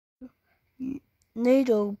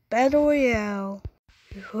NATO Battle Royale.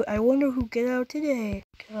 I wonder who get out today.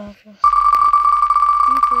 The first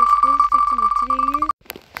victim of today is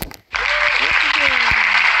Portugal.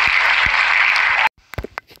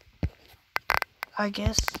 I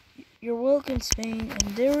guess you're welcome, Spain.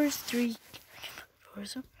 And there was three.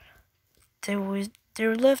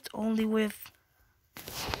 They're left only with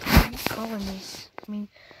 3 colonies. I mean,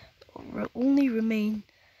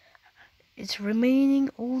 it's remaining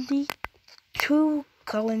only 2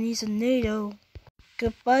 colonies in NATO.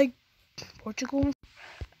 Goodbye, Portugal.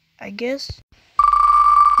 I guess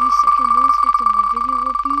the second most victim of the video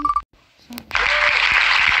will be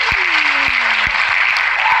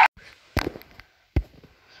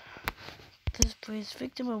this place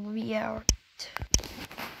victim will be out.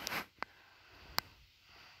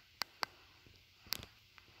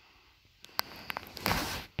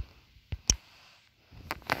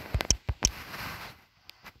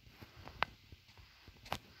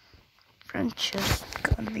 French is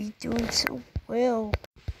gonna be doing so well.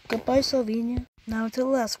 Goodbye, Slovenia. Now to the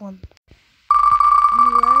last one. And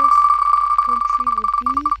the last country will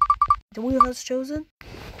be the wheel has chosen.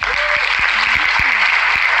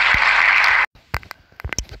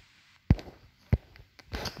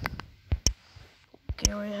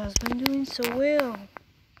 Bulgaria has been doing so well.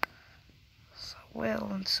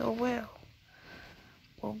 So well.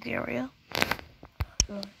 Bulgaria.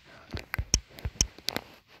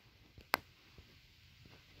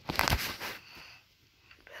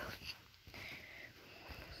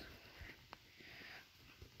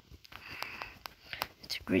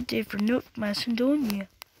 Great day for North Macedonia.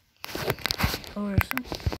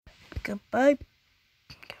 Goodbye.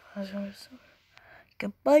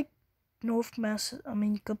 Goodbye,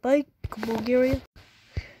 goodbye, Bulgaria.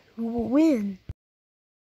 Who will win?